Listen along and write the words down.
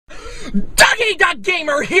Duggie the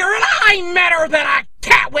Gamer here, and I'm madder than a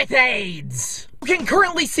cat with AIDS! You can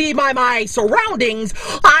currently see by my surroundings,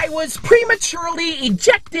 I was prematurely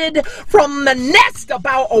ejected from the nest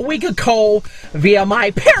about a week ago via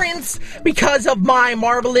my parents because of my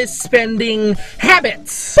marvelous spending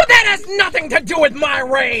habits. But that has nothing to do with my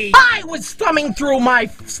rage. I was thumbing through my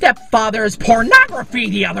stepfather's pornography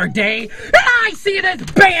the other day, and I see this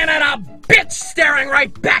bayonet bitch staring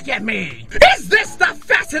right back at me. Is this the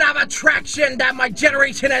facet of attraction that my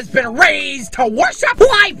generation has been raised to worship?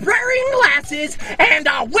 Librarian glasses and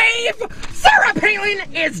a wave? Sarah Palin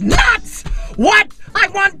is nuts! What I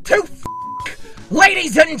want to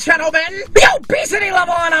Ladies and gentlemen, the obesity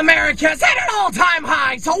level in America is at an all-time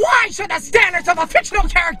high, so why should the standards of a fictional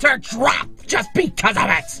character drop just because of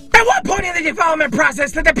it? At what point in the development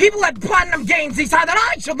process did the people at Platinum Games decide that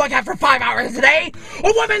I should look at for 5 hours a day?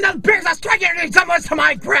 A woman that bears a striking resemblance to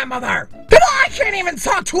my grandmother. If I can't even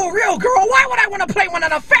talk to a real girl, why would I want to play one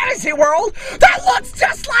in a fantasy world that looks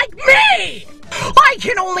just like me? I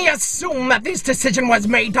can only assume that this decision was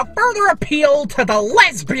made to further appeal to the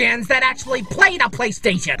lesbians that actually play the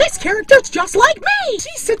PlayStation. This character's just like me!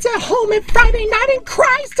 She sits at home at Friday night and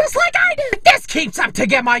cries just like I do! If this keeps up to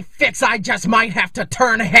get my fix, I just might have to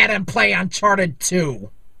turn ahead and play Uncharted 2.